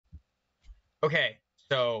Okay,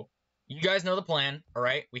 so you guys know the plan,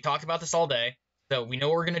 alright? We talked about this all day. So we know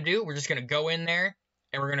what we're gonna do. We're just gonna go in there,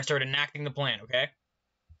 and we're gonna start enacting the plan, okay?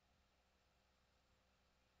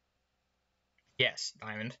 Yes,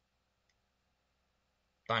 Diamond.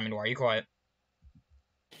 Diamond, why are you quiet?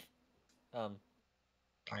 Um,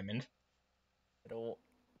 Diamond. I don't.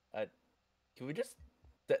 Can we just?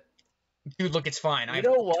 Dude, look, it's fine. You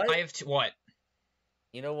know what? I have what?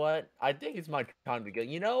 You know what? I think it's my time to go.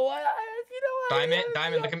 You know what? You know what?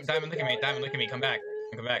 Diamond, look at me. Diamond, look at me. Diamond, look at me. Come back.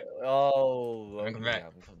 Come back. Oh, Come okay, back.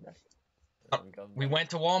 I'm coming back. We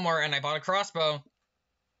went to Walmart and I bought a crossbow.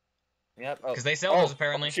 Yep. Because they sell those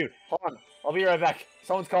apparently. Oh, shoot. Hold on. I'll be right back.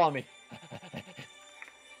 Someone's calling me.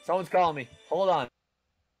 Someone's calling me. Hold on.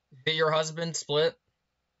 Did your husband split?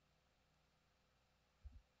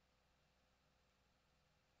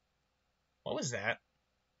 What was that?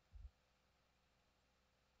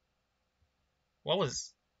 What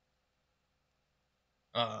was...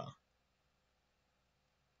 Huh.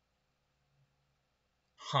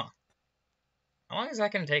 How long is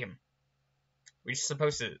that gonna take him? We just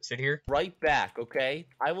supposed to sit here? Right back, okay?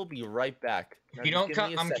 I will be right back. If you don't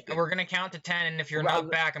come, we're gonna count to 10, and if you're not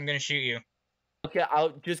back, I'm gonna shoot you. Okay, I'll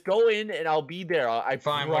just go in and I'll be there. I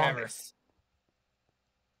Fine, promise.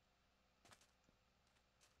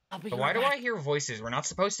 Whatever. So why do I hear voices? We're not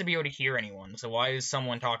supposed to be able to hear anyone, so why is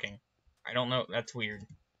someone talking? I don't know. That's weird.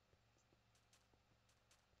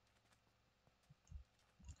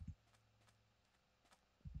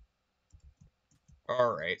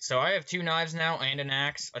 Alright, so I have 2 knives now, and an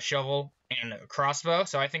axe, a shovel, and a crossbow,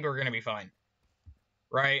 so I think we're gonna be fine.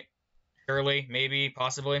 Right? Surely, maybe,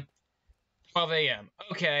 possibly. 12 a.m.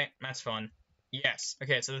 Okay, that's fun. Yes.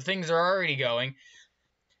 Okay, so the things are already going.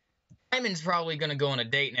 Diamond's probably gonna go on a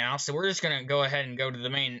date now, so we're just gonna go ahead and go to the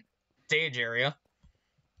main stage area.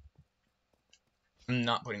 I'm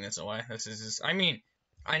not putting this away. This is just, I mean,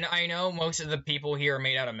 I know most of the people here are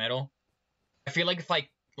made out of metal. I feel like if I,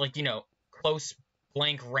 like, you know, close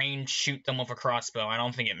blank range shoot them with a crossbow, I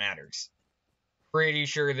don't think it matters. Pretty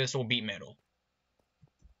sure this will beat metal.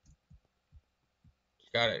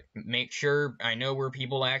 Just gotta make sure I know where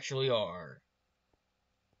people actually are.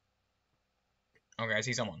 Okay, I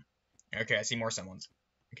see someone. Okay, I see more someones.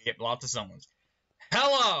 Okay, yep, lots of someones.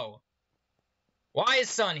 Hello! Why is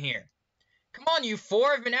Sun here? Come on, you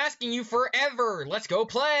four! I've been asking you forever! Let's go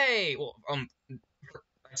play! Well,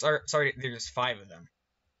 sorry, there's 5 of them.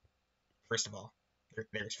 First of all.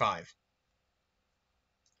 There's 5.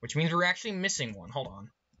 Which means we're actually missing one. Hold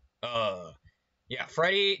on. Yeah,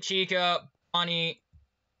 Freddy, Chica, Bonnie.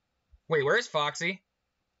 Wait, where's Foxy?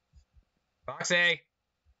 Foxy!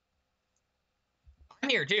 I'm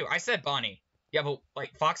here, too. I said Bonnie. Yeah, but,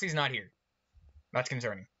 like, Foxy's not here. That's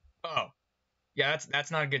concerning. Oh. Yeah,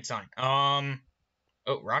 that's not a good sign. Oh,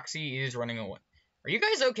 Roxy is running away. Are you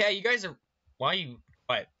guys okay? You guys are... Why are you...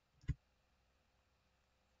 What?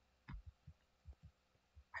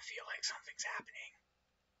 I feel like something's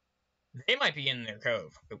happening. They might be in their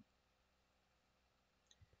cove. Oh.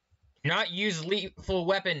 Do not use lethal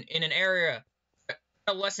weapon in an area.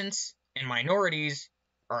 Adolescents and minorities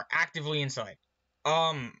are actively inside.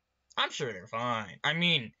 I'm sure they're fine. I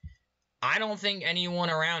mean, I don't think anyone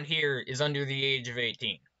around here is under the age of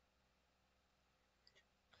 18.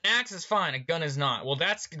 An axe is fine, a gun is not. Well,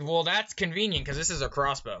 that's convenient, because this is a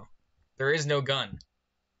crossbow. There is no gun.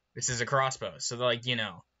 This is a crossbow, so, like, you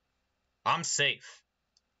know, I'm safe.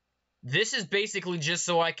 This is basically just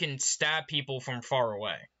so I can stab people from far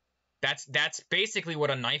away. That's basically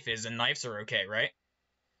what a knife is, and knives are okay, right?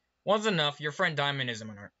 One's enough. Your friend Diamond is a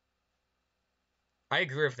minor. I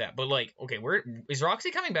agree with that, but, like, okay, where is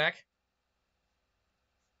Roxy coming back?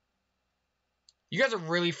 You guys are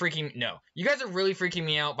really freaking... No. You guys are really freaking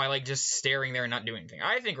me out by, like, just staring there and not doing anything.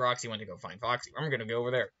 I think Roxy went to go find Foxy. I'm gonna go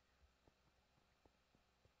over there.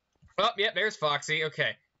 Oh, yep, there's Foxy.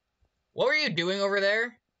 Okay. What were you doing over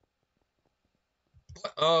there?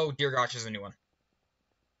 What? Oh, dear gosh, there's a new one.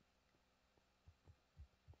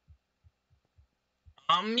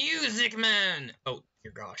 Music Man! Oh,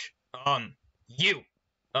 dear gosh. You!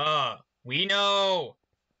 We know!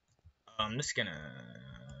 I'm just gonna...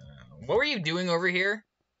 What were you doing over here?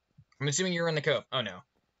 I'm assuming you're in the cove. Oh, no.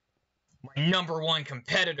 My #1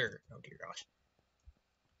 competitor! Oh, dear gosh.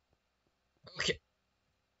 Okay.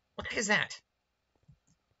 What the heck is that?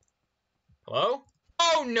 Hello?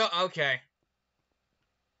 Oh, no! Okay.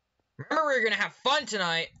 Remember we were gonna have fun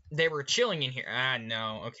tonight. They were chilling in here. Ah,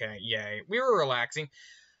 no. Okay, yay. We were relaxing.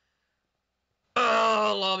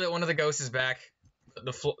 Oh, love it. One of the ghosts is back.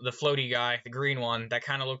 The floaty guy, the green one, that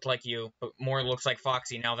kind of looked like you, but more looks like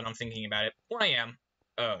Foxy now that I'm thinking about it. 1 a.m.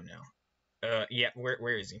 Oh, no. Yeah,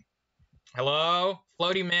 where is he? Hello?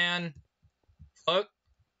 Floaty man. Float.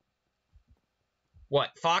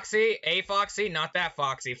 What? Foxy? A Foxy? Not that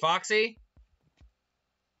Foxy. Foxy?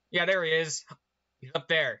 Yeah, there he is. He's up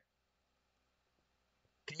there.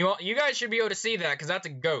 You guys should be able to see that, because that's a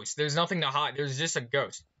ghost. There's nothing to hide. There's just a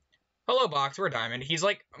ghost. Hello, Box. We're Diamond. He's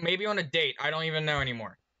like, maybe on a date. I don't even know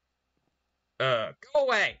anymore. Go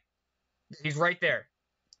away. He's right there.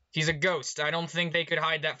 He's a ghost. I don't think they could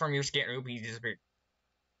hide that from your skin. Oop, he disappeared.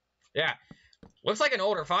 Yeah. Looks like an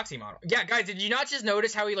older Foxy model. Yeah, guys, did you not just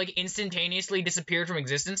notice how he, like, instantaneously disappeared from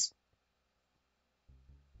existence?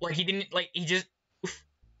 Like, he didn't, like, he just... Oof.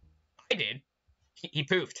 I did. He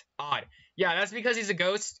poofed. Odd. Yeah, that's because he's a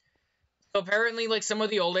ghost. So apparently, like, some of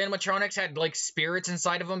the old animatronics had, like, spirits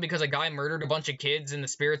inside of them because a guy murdered a bunch of kids and the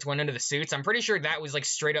spirits went into the suits. I'm pretty sure that was, like,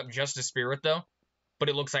 straight up just a spirit, though. But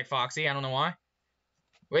it looks like Foxy. I don't know why.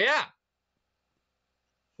 Well, yeah.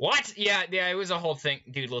 What? Yeah, it was a whole thing.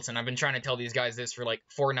 Dude, listen, I've been trying to tell these guys this for, like,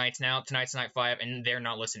 4 nights now. Tonight's night 5, and they're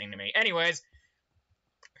not listening to me. Anyways,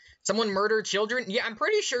 someone murdered children? Yeah, I'm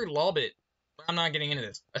pretty sure Lolbit. I'm not getting into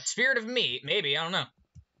this. A spirit of me? Maybe, I don't know.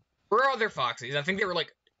 Where are other Foxies? I think they were,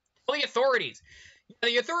 like, tell the authorities. Yeah,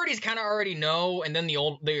 the authorities kind of already know, and then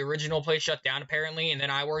the original place shut down, apparently, and then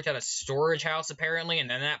I worked at a storage house, apparently, and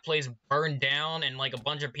then that place burned down, and, like, a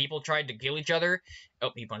bunch of people tried to kill each other. Oh,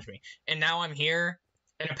 he punched me. And now I'm here.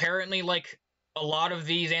 And apparently, like, a lot of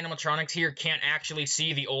these animatronics here can't actually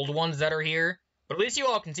see the old ones that are here. But at least you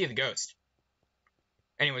all can see the ghost.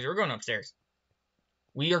 Anyways, we're going upstairs.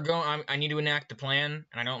 We are going... I need to enact a plan,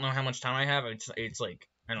 and I don't know how much time I have. It's like,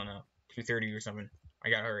 I don't know, 2:30 or something.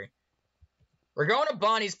 I gotta hurry. We're going to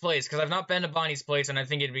Bonnie's place, because I've not been to Bonnie's place, and I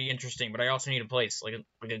think it'd be interesting. But I also need a place, like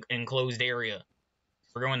an enclosed area.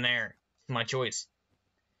 We're going there. It's my choice.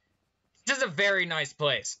 This is a very nice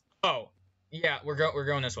place. Oh. Yeah, we're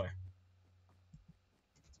going this way.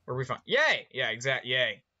 Where we find? Yay! Yeah,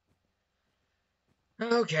 yay.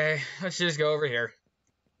 Okay, let's just go over here.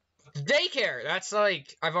 Daycare! That's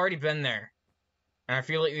like, I've already been there. And I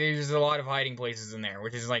feel like there's a lot of hiding places in there,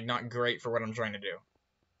 which is like not great for what I'm trying to do.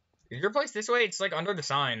 Is your place this way? It's like under the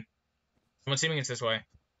sign. I'm assuming it's this way.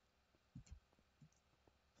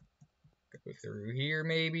 Go through here,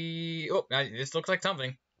 maybe. Oh, this looks like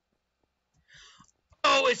something.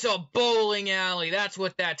 Oh, it's a bowling alley. That's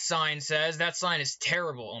what that sign says. That sign is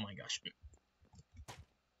terrible. Oh my gosh.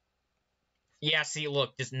 Yeah, see,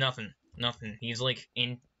 look, just nothing. Nothing. He's like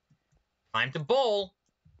in time to bowl.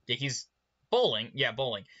 Yeah, he's bowling. Yeah,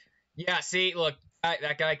 bowling. Yeah, see, look,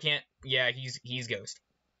 that guy can't. Yeah, he's ghost.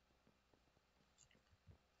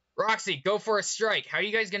 Roxy, go for a strike. How are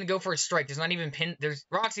you guys gonna go for a strike? There's not even pin.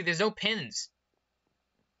 Roxy, there's no pins.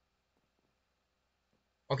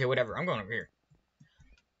 Okay, whatever. I'm going over here.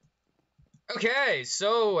 Okay,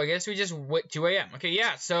 so I guess we just went 2 a.m. Okay,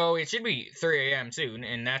 yeah, so it should be 3 a.m. soon,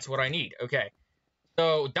 and that's what I need. Okay.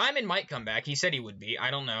 So, Diamond might come back. He said he would be.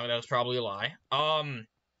 I don't know. That was probably a lie.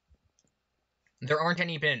 There aren't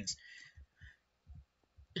any pins.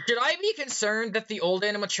 Should I be concerned that the old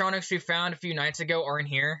animatronics we found a few nights ago aren't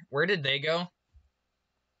here? Where did they go?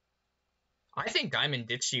 I think Diamond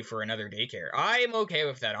ditched you for another daycare. I am okay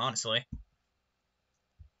with that, honestly.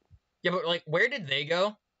 Yeah, but, like, where did they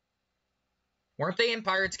go? Weren't they in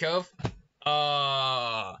Pirates Cove?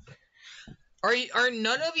 Are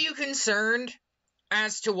none of you concerned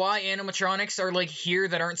as to why animatronics are, like, here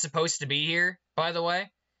that aren't supposed to be here, by the way?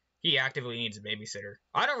 He actively needs a babysitter.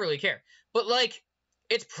 I don't really care. But, like,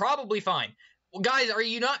 it's probably fine. Well, guys, are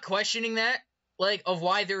you not questioning that? Like, of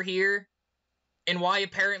why they're here? And why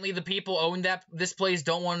apparently the people own this place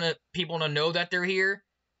don't want people to know that they're here?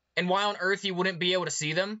 And why on earth you wouldn't be able to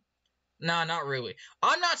see them? Nah, not really.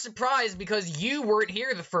 I'm not surprised because you weren't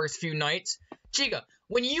here the first few nights. Chica,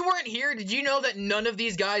 when you weren't here, did you know that none of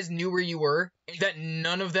these guys knew where you were? That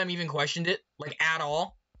none of them even questioned it? Like, at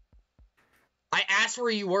all? I asked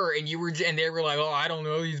where you were, and they were like, oh, I don't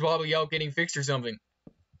know, he's probably out getting fixed or something.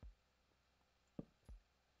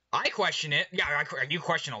 I question it. Yeah, you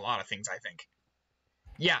question a lot of things, I think.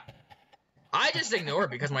 Yeah. I just ignore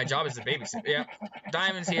it because my job is to babysit. Yeah.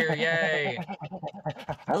 Diamond's here, yay.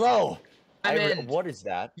 Hello. Diamond. What is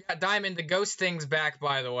that? Yeah, Diamond, the ghost thing's back,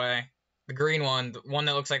 by the way. The green one, the one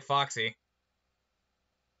that looks like Foxy.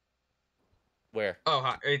 Where?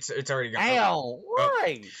 Oh, it's already gone. Ow,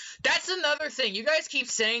 why? That's another thing. You guys keep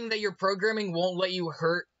saying that your programming won't let you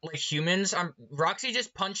hurt, like, humans. Roxy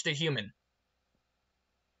just punched a human.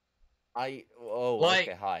 Okay,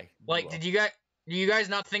 hi. Like, do you guys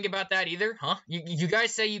not think about that either? Huh? You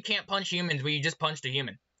guys say you can't punch humans, but you just punched a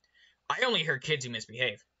human. I only hear kids who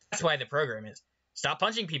misbehave. That's why the program is. Stop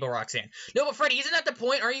punching people, Roxanne. No, but Freddy, isn't that the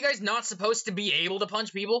point? Are you guys not supposed to be able to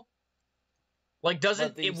punch people? Like,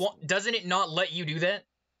 doesn't it not let you do that?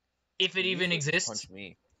 If it even exists? Punch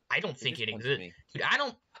me. I don't think it exists. Me. Dude,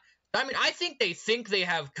 I think they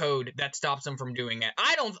have code that stops them from doing that.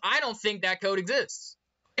 I don't think that code exists.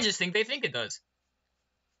 I just think they think it does.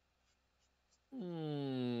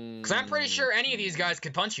 Because I'm pretty sure any of these guys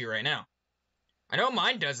could punch you right now. I know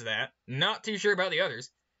mine does that. Not too sure about the others.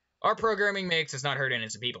 Our programming makes us not hurt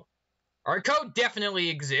innocent people. Our code definitely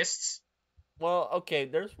exists. Well, okay,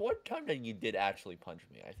 there's one time that you did actually punch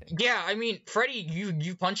me, I think. Yeah, I mean, Freddy,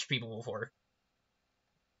 you punched people before.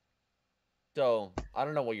 So, I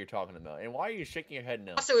don't know what you're talking about. And why are you shaking your head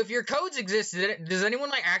now? Also, if your codes exist, does anyone,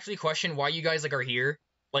 like, actually question why you guys, like, are here?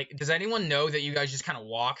 Like, does anyone know that you guys just kind of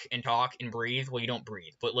walk and talk and breathe? Well, you don't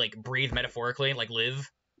breathe, but, like, breathe metaphorically, like, live.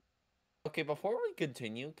 Okay, before we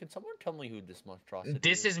continue, can someone tell me who this monstrosity is?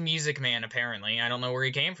 This is Music Man, apparently. I don't know where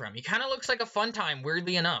he came from. He kind of looks like a fun time,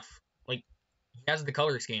 weirdly enough. Like, he has the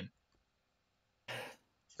color scheme.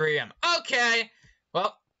 3 a.m. Okay!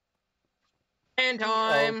 Well, plan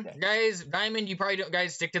time. Okay. Guys, Diamond, you probably don't,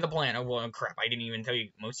 guys, stick to the plan. Oh, well, crap, I didn't even tell you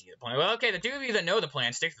most of you the plan. Well, okay, the two of you that know the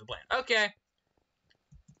plan, stick to the plan. Okay.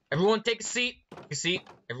 Everyone take a seat. Take a seat.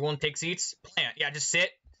 Everyone take seats. Plan. Yeah, just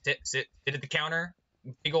sit at the counter.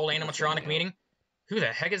 Big old animatronic meeting. Who the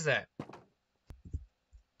heck is that?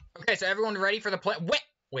 Okay, so everyone ready for the plan?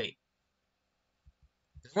 Wait.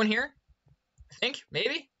 Is one here? I think,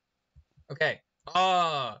 maybe? Okay.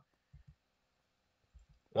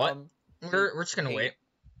 What? We're just gonna wait.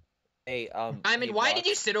 Hey, Diamond, why did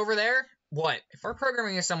you sit over there? What? If our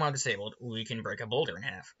programming is somehow disabled, we can break a boulder in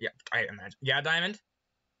half. Yeah, I imagine. Yeah, Diamond?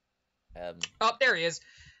 Oh, there he is.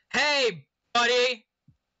 Hey, buddy!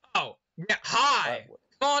 Oh, yeah, hi!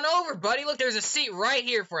 Come on over, buddy. Look, there's a seat right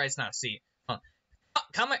here for us. It's not a seat. Huh.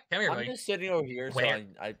 Come here, buddy. I'm just sitting over here so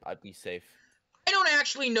I'd be safe. I don't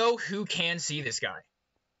actually know who can see this guy.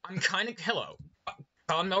 I'm kind of... Hello.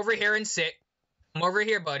 Come over here and sit. Come over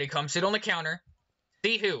here, buddy. Come sit on the counter.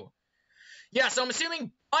 See who? Yeah, so I'm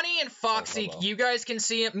assuming Bunny and Foxy, you guys can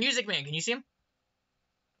see him. Music Man, can you see him?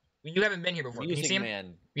 You haven't been here before. Can you see him?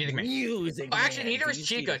 Music Man. Music Man. Actually, neither is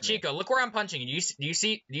Chica. Chica, look where I'm punching you. Do you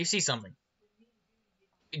see something?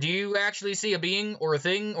 Do you actually see a being or a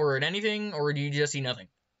thing or an anything, or do you just see nothing?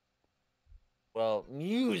 Well,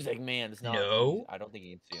 Music Man is not. No. I don't think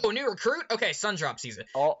you can see him. Oh, new recruit? Okay, Sundrop sees it.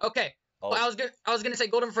 Oh. Okay. Oh. Well, I was gonna say,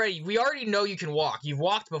 Golden Freddy, we already know you can walk. You've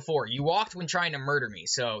walked before. You walked when trying to murder me,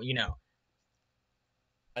 so, you know.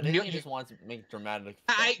 I think he just wants to make dramatic.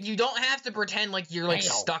 You don't have to pretend like you're, like,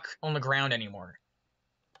 stuck on the ground anymore.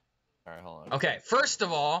 Alright, hold on. Okay, first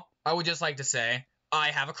of all, I would just like to say,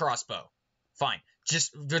 I have a crossbow. Fine.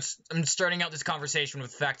 I'm starting out this conversation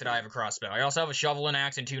with the fact that I have a crossbow. I also have a shovel, an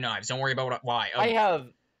axe, and 2 knives. Don't worry about why.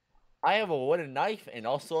 I have a wooden knife and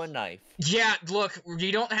also a knife. Yeah, look,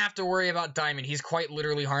 you don't have to worry about Diamond. He's quite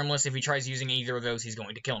literally harmless. If he tries using either of those, he's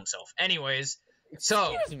going to kill himself. Anyways,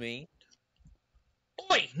 Excuse me.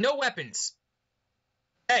 Oi, no weapons.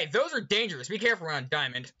 Hey, those are dangerous. Be careful around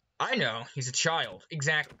Diamond. I know, he's a child.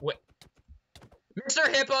 Exactly. What?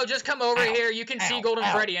 Mr. Hippo, just come over here. You can see Golden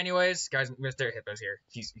Freddy anyways. Guys, Mr. Hippo's here.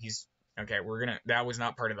 He's okay, that was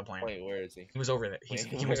not part of the plan. Wait, where is he? He was over there.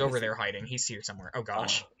 He was over there hiding. He's here somewhere. Oh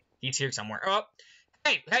gosh. He's here somewhere. Oh.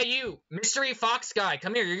 Hey, you, mystery fox guy,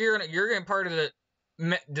 come here. You're gonna part of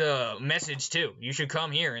the message too. You should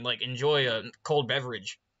come here and like enjoy a cold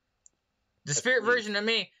beverage. The spirit version of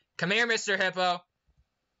me. Come here, Mr. Hippo.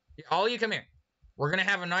 All you come here. We're gonna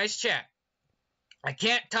have a nice chat. I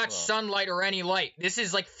can't touch sunlight or any light. This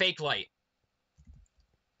is like fake light.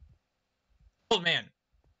 Old man.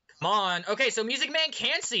 Come on. Okay, so Music Man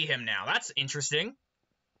can see him now. That's interesting.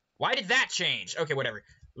 Why did that change? Okay, whatever.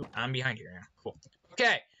 Ooh, I'm behind here now. Cool.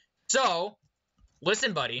 Okay, so,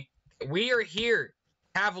 listen, buddy. We are here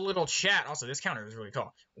to have a little chat. Also, this counter is really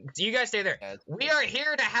tall. You guys stay there. We are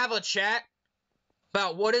here to have a chat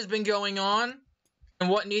about what has been going on and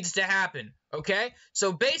what needs to happen. Okay?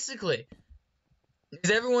 So, basically, is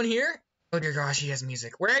everyone here? Oh, dear gosh, he has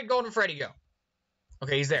music. Where did Golden Freddy go?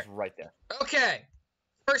 Okay, he's there. He's right there. Okay.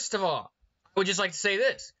 First of all, I would just like to say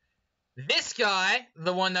this. This guy,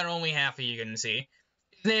 the one that only half of you can see,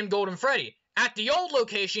 is named Golden Freddy. At the old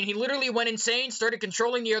location, he literally went insane, started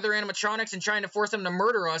controlling the other animatronics and trying to force them to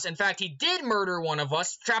murder us. In fact, he did murder one of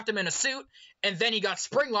us, trapped him in a suit, and then he got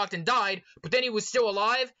spring-locked and died, but then he was still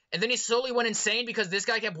alive, and then he slowly went insane because this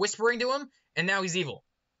guy kept whispering to him, and now he's evil.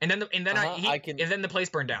 And then the place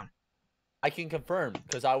burned down. I can confirm,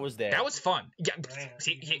 because I was there. That was fun.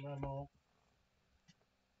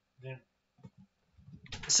 Yeah.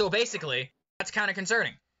 So basically, that's kind of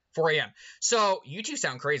concerning. 4 a.m. So, you two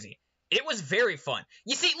sound crazy. It was very fun.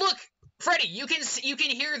 You see, look, Freddy, you can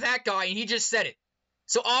hear that guy, and he just said it.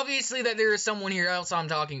 So obviously that there is someone here else I'm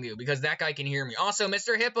talking to, because that guy can hear me. Also,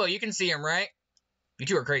 Mr. Hippo, you can see him, right? You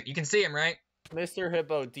two are crazy. You can see him, right? Mr.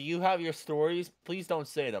 Hippo, do you have your stories? Please don't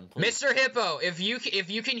say them, please. Mr. Hippo, if you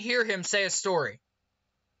can hear him, say a story.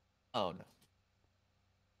 Oh, no.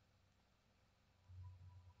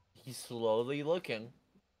 He's slowly looking.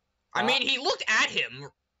 I mean, he looked at him.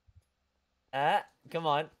 Come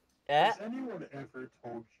on. Has anyone ever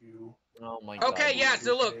told you? Oh my god. Okay, yeah,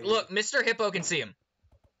 so look, Mr. Hippo can see him.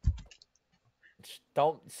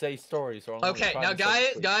 Don't say stories or I'm Okay, now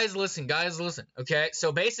guys listen, okay?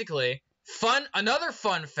 So basically, another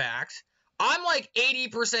fun fact, I'm like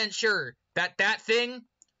 80% sure that thing,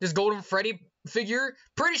 this Golden Freddy figure,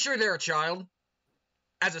 pretty sure they're a child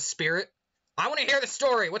as a spirit. I want to hear the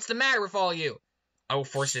story. What's the matter with all you? I will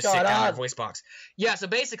force you to sit down in your voice box. Yeah, so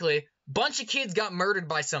basically, bunch of kids got murdered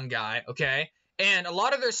by some guy, okay? And a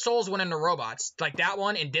lot of their souls went into robots, like that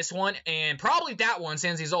one and this one, and probably that one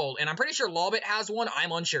since he's old. And I'm pretty sure Lawbit has one,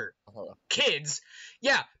 I'm unsure. Kids,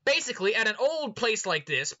 yeah, basically, at an old place like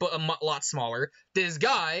this, but a lot smaller, this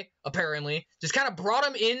guy, apparently, just kind of brought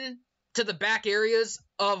him in to the back areas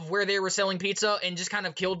of where they were selling pizza and just kind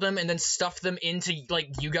of killed them and then stuffed them into, like,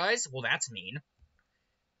 you guys. Well, that's mean.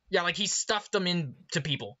 Yeah, like, he stuffed them into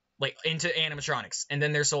people. Like, into animatronics, and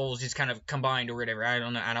then their souls just kind of combined or whatever. I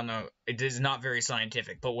don't know. It is not very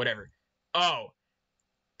scientific, but whatever. Oh,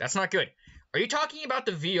 that's not good. Are you talking about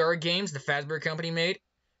the VR games the Fazbear Company made?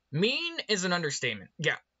 Mean is an understatement.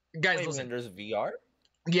 Yeah, guys, Wait, listen. There's VR?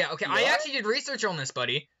 Yeah, okay, VR? I actually did research on this,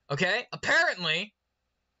 buddy. Okay, apparently,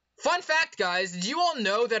 fun fact, guys, did you all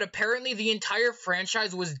know that apparently the entire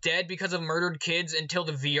franchise was dead because of murdered kids until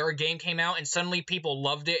the VR game came out, and suddenly people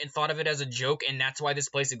loved it and thought of it as a joke, and that's why this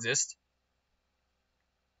place exists?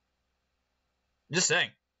 Just saying.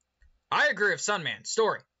 I agree with Sunman.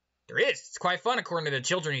 Story. There is. It's quite fun according to the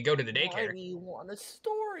children who go to the daycare. Why do you want a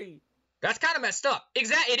story? That's kind of messed up.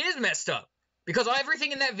 Exactly, it is messed up. Because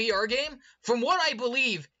everything in that VR game, from what I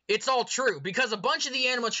believe, it's all true. Because a bunch of the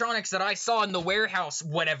animatronics that I saw in the warehouse,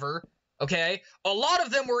 whatever, okay, a lot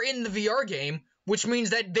of them were in the VR game, which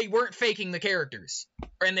means that they weren't faking the characters.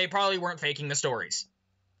 And they probably weren't faking the stories.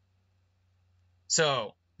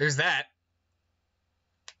 So, there's that.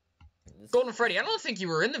 Golden Freddy, I don't think you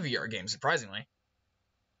were in the VR game, surprisingly.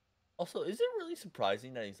 Also, is it really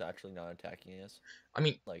surprising that he's actually not attacking us? I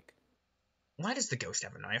mean, like, why does the ghost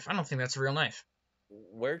have a knife? I don't think that's a real knife.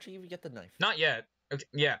 Where'd you even get the knife? Not yet. Okay,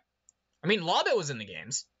 yeah. I mean, Lawbit was in the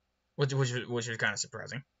games, which was kind of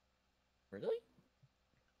surprising. Really?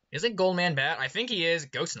 Isn't Goldman bad? I think he is.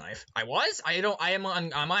 Ghost knife.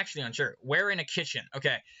 I'm actually unsure. Where in a kitchen?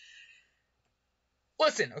 Okay.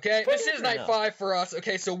 Listen, okay, this is night 5 for us,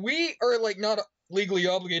 okay, so we are, like, not legally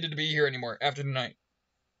obligated to be here anymore after tonight.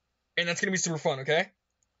 And that's gonna be super fun, okay?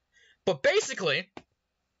 But basically,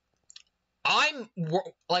 I'm,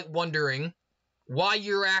 like, wondering why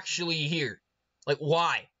you're actually here. Like,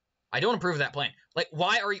 why? I don't approve of that plan. Like,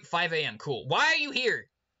 why are you... 5 a.m., cool. Why are you here?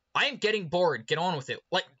 I am getting bored. Get on with it.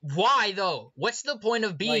 Like, why, though? What's the point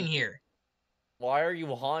of being here? Why are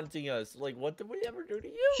you haunting us? Like, what did we ever do to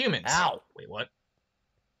you? Humans. Ow. Wait, what?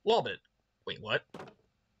 Lawbit. Wait, what?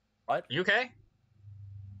 What? You okay?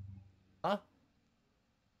 Huh?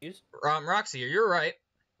 Yes? Roxy, you're right.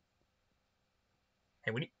 Hey,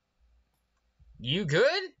 what you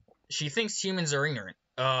good? She thinks humans are ignorant.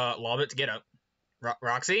 Lawbit, get up.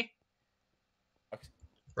 Roxy?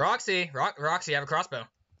 Roxy, I have a crossbow.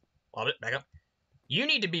 Lawbit, back up. You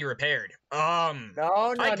need to be repaired.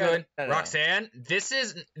 No. Roxanne, this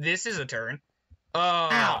is a turn.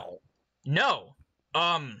 Ow. No.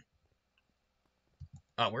 Go.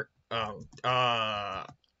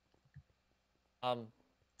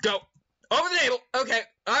 Over the table. Okay.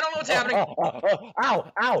 I don't know what's happening.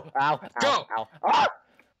 Ow. Go. Ow. Ah!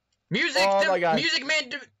 Music. Oh my God. Music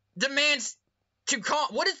man demands to call.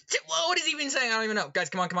 What is he even saying? I don't even know. Guys,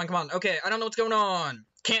 come on. Okay, I don't know what's going on.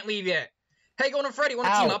 Can't leave yet. Hey, Golden Freddy, want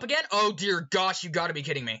to team up again? Oh dear gosh, you gotta be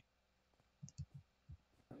kidding me.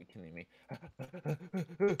 Are you kidding me?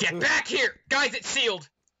 Get back here! Guys, it's sealed!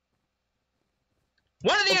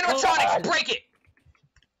 One of the animatronics, break it!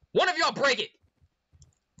 One of y'all break it!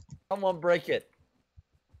 Someone break it.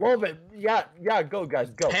 A little bit. Yeah, go,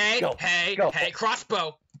 guys, go. Hey, go.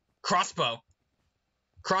 Crossbow.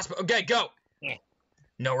 Okay, go. Yeah.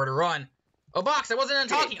 Nowhere to run. Oh, Box, I wasn't done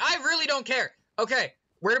talking. I really don't care. Okay,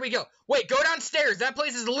 where do we go? Wait, go downstairs. That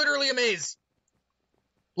place is literally a maze.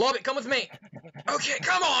 Lawbit, come with me. Okay,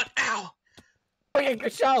 come on. Ow. Okay,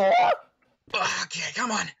 good shower. Okay,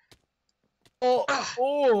 come on.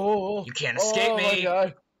 Oh. You can't escape me. Oh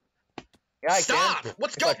my God. Yeah, I Stop! can.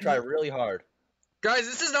 What's If I going? try really hard. Guys,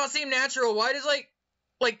 this does not seem natural. Why does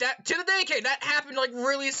like that to the day? Okay, that happened like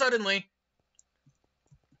really suddenly.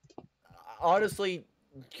 Honestly,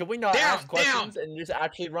 can we not ask questions and just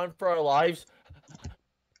actually run for our lives?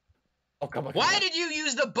 Oh, come on. Why did you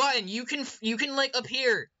use the button? You can like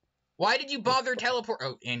appear. Why did you bother teleport?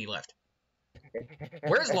 Oh, and he left.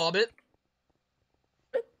 Where's Lobbit?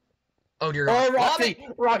 Oh dear God. Oh, Roxy!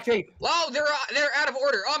 Lobbit! Roxy! Oh, they're out of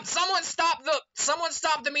order. Someone stop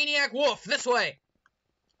the maniac wolf this way.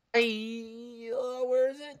 Hey, where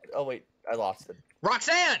is it? Oh wait, I lost it.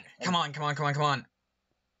 Roxanne! Come on.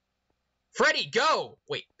 Freddy, go!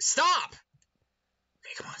 Wait, stop!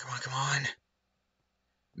 Okay, come on.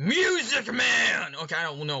 Music Man! Okay, I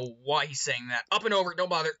don't know why he's saying that. Up and over, don't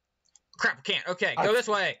bother. Crap, I can't. Okay, go this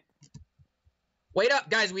way. Wait up,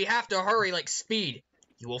 guys, we have to hurry, like speed.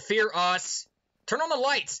 You will fear us. Turn on the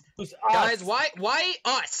lights. Who's Guys, us? why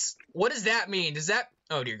us? What does that mean? Does that...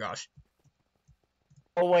 Oh, dear gosh.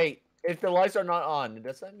 Oh wait, if the lights are not on,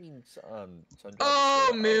 does that mean sun?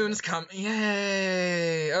 Oh, moon's come.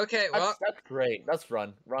 Yay. Okay, well... That's great. Let's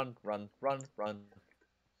run. Run.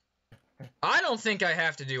 I don't think I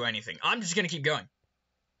have to do anything. I'm just gonna keep going.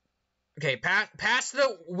 Okay, past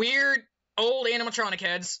the weird old animatronic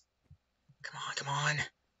heads. Come on.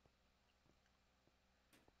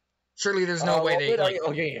 Surely there's no way they... Like,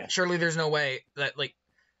 okay. Surely there's no way that, like...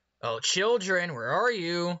 Oh, children, where are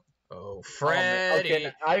you? Oh, Freddy.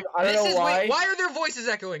 Okay, I don't know why. Wait, why are their voices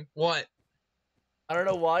echoing? What? I don't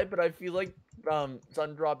know why, but I feel like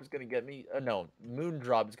Sun Drop is gonna get me. No, Moon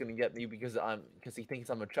Drop is gonna get me because he thinks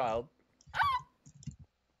I'm a child.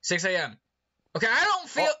 6 a.m. Okay, I don't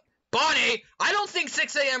feel... Bonnie, I don't think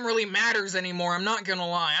 6 a.m. really matters anymore. I'm not gonna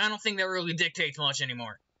lie. I don't think that really dictates much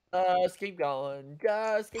anymore. Just keep going.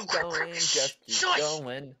 Just keep going. Just keep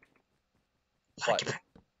going. What?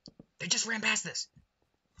 They just ran past this.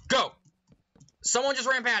 Go! Someone just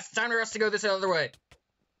ran past. It's time for us to go this other way.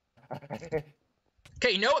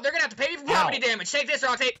 Okay, you know what? They're gonna have to pay me for property damage. Take this,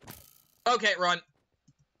 Roxy. Okay, run.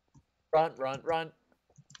 Run.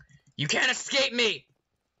 You can't escape me.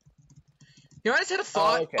 You know, I just had a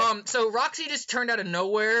thought. Okay. So Roxy just turned out of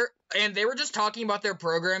nowhere, and they were just talking about their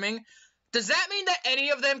programming. Does that mean that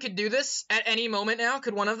any of them could do this at any moment now?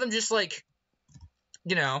 Could one of them just, like,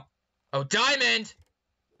 you know... Oh, Diamond!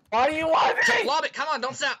 Why do you want me? Lob it, come on,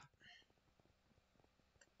 don't stop.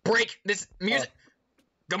 Break this music.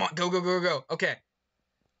 Come on, go. Okay.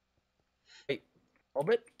 Wait, a little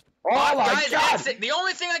bit. Oh my guys, God! Exit. The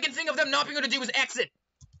only thing I can think of them not being able to do is exit.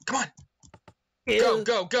 Come on. Ew.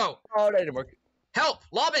 Go. Oh, that didn't work. Help,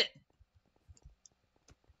 lob it.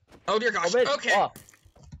 Oh dear gosh. Okay. Oh.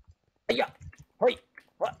 Yeah. Wait.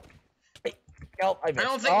 What? Hey. Help! I missed. I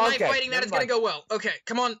don't think my fighting that is gonna go well. Okay,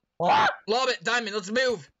 come on. What? Lob it, Diamond. Let's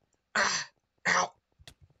move. Ow.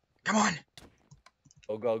 Come on.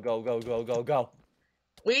 Go.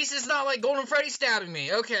 At least it's not like Golden Freddy stabbing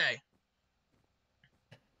me. Okay.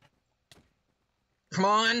 Come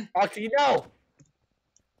on. Roxy, no.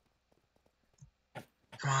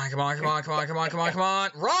 Come on.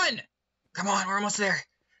 Run! Come on, we're almost there.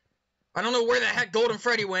 I don't know where the heck Golden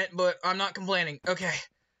Freddy went, but I'm not complaining. Okay.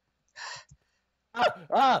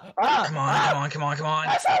 Come on.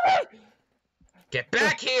 Get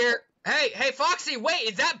back here. Hey, Foxy, wait,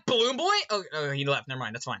 is that Balloon Boy? Oh, he left. Never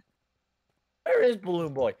mind, that's fine. Where is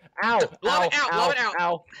Balloon Boy? Ow! Lob it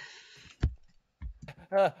out.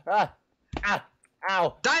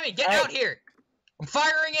 Ow! Diamond, get out here. I'm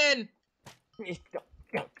firing in.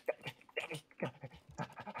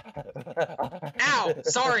 Ow,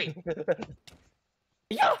 sorry.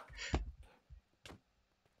 Yeah.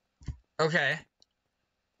 Okay.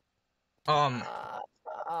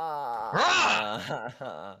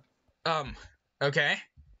 Okay.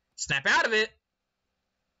 Snap out of it.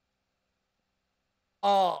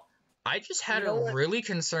 Oh. I just had a really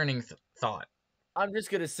concerning thought. I'm just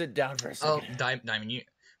gonna sit down for a second. Oh, Diamond,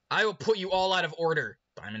 I will put you all out of order.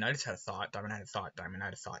 Diamond, I just had a thought.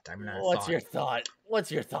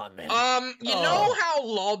 What's your thought, man? You know how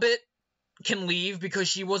Lolbit can leave because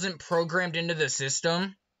she wasn't programmed into the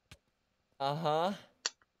system? Uh-huh.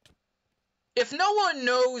 If no one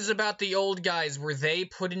knows about the old guys, were they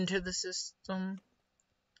put into the system?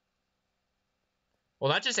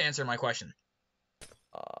 Well, that just answered my question.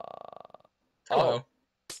 Hello.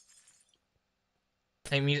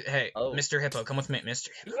 Hey, Mr. Hippo, come with me, Mr.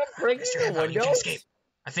 Hippo. Mr. Hippo, you can escape.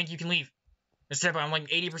 I think you can leave. Mr. Hippo, I'm like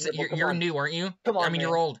 80%. You're new, aren't you? Come on, I mean,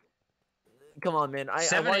 you're old. Come on, man. I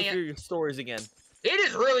want to hear your stories again. It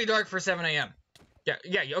is really dark for 7 a.m. Yeah,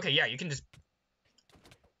 okay, yeah, you can just...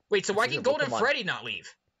 Wait, so why can Golden Freddy not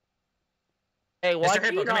leave? Hey, why Mr. did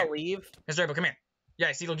Hippo, you come not here. leave? Mr. Hippo, come here.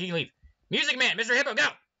 Yeah, see, look, you can leave. Music Man, Mr. Hippo, go!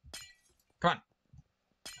 Come on.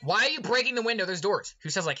 Why are you breaking the window? There's doors. Who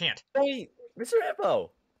says I can't? Wait, Mr.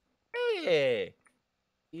 Hippo. Hey,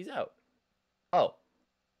 he's out. Oh,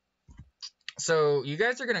 So, you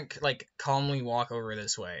guys are gonna, like, calmly walk over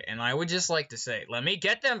this way. And I would just like to say, let me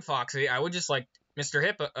get them, Foxy. I would just like, Mr.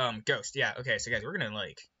 Hippo, Ghost. Yeah, okay, so guys, we're gonna,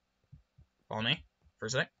 like, follow me for a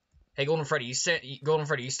sec. Hey, Golden Freddy, you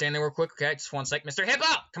stand there real quick, okay? Just 1 sec. Mr. Hippo!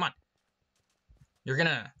 Come on. You're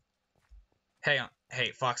gonna...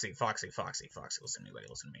 Hey, Foxy, listen to me, buddy,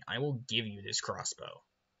 listen to me. I will give you this crossbow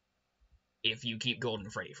if you keep Golden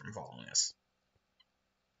Freddy from following us.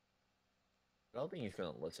 I don't think he's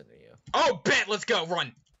gonna listen to you. Oh, bet! Let's go!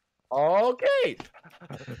 Run! Okay.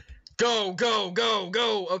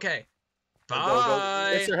 Go! Okay.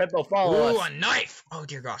 Bye! Mr. Hippo, follow Ooh, us. a knife! Oh,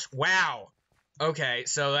 dear gosh. Wow. Okay,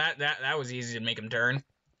 so that was easy to make him turn.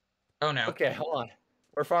 Oh, no. Okay, hold on.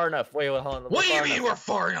 We're far enough. Wait, hold on. What do you mean we're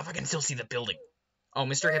far enough? I can still see the building. Oh,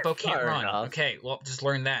 Mr. Hippo can't far run. enough. Okay, well, just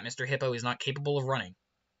learn that. Mr. Hippo is not capable of running.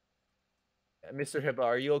 Mr. Hippo,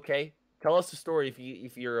 are you okay? Tell us the story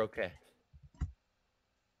if you're okay.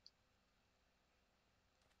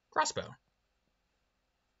 Crossbow.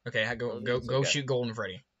 Okay, Oh, go okay. shoot Golden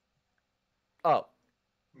Freddy. Oh,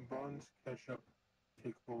 Buns, ketchup,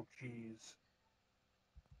 pickle, cheese.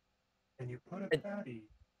 And you put a patty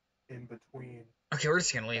in between. Okay, we're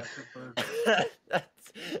just gonna leave. That's a burger.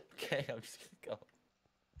 that's okay. I'm just gonna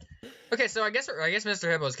go. Okay, so I guess Mr.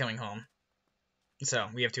 Hippo is coming home. So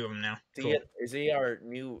we have 2 of them now. Cool. Is he our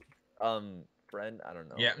new friend? I don't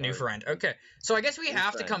know. Yeah, new Or- friend. Okay, so I guess we New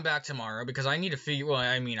have to friend. come back tomorrow because I need to figure. Well,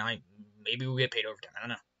 I mean, maybe we'll get paid overtime. I don't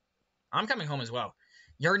know. I'm coming home as well.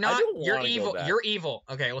 You're not. don't You're wanna go evil. back. You're evil.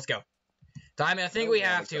 Okay, let's go. Diamond, I think don't we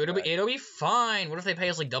wanna have to. go back. It'll be fine. What if they pay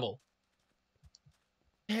us like double?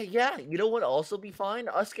 Yeah, you know what? Also be fine.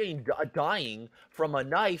 Us getting dying from a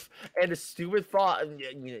knife and a stupid thought. And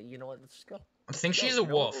you know what? Let's just go. I think she's Go, a you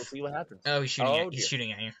know what? wolf. We'll see what happens. Oh, he's shooting Oh, at. He's dear.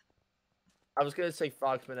 shooting at you. I was gonna say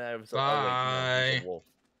fox, but I was like, oh wait, no, he's Bye. a wolf.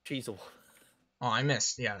 She's a wolf. Oh, I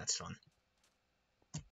missed. Yeah, that's fun.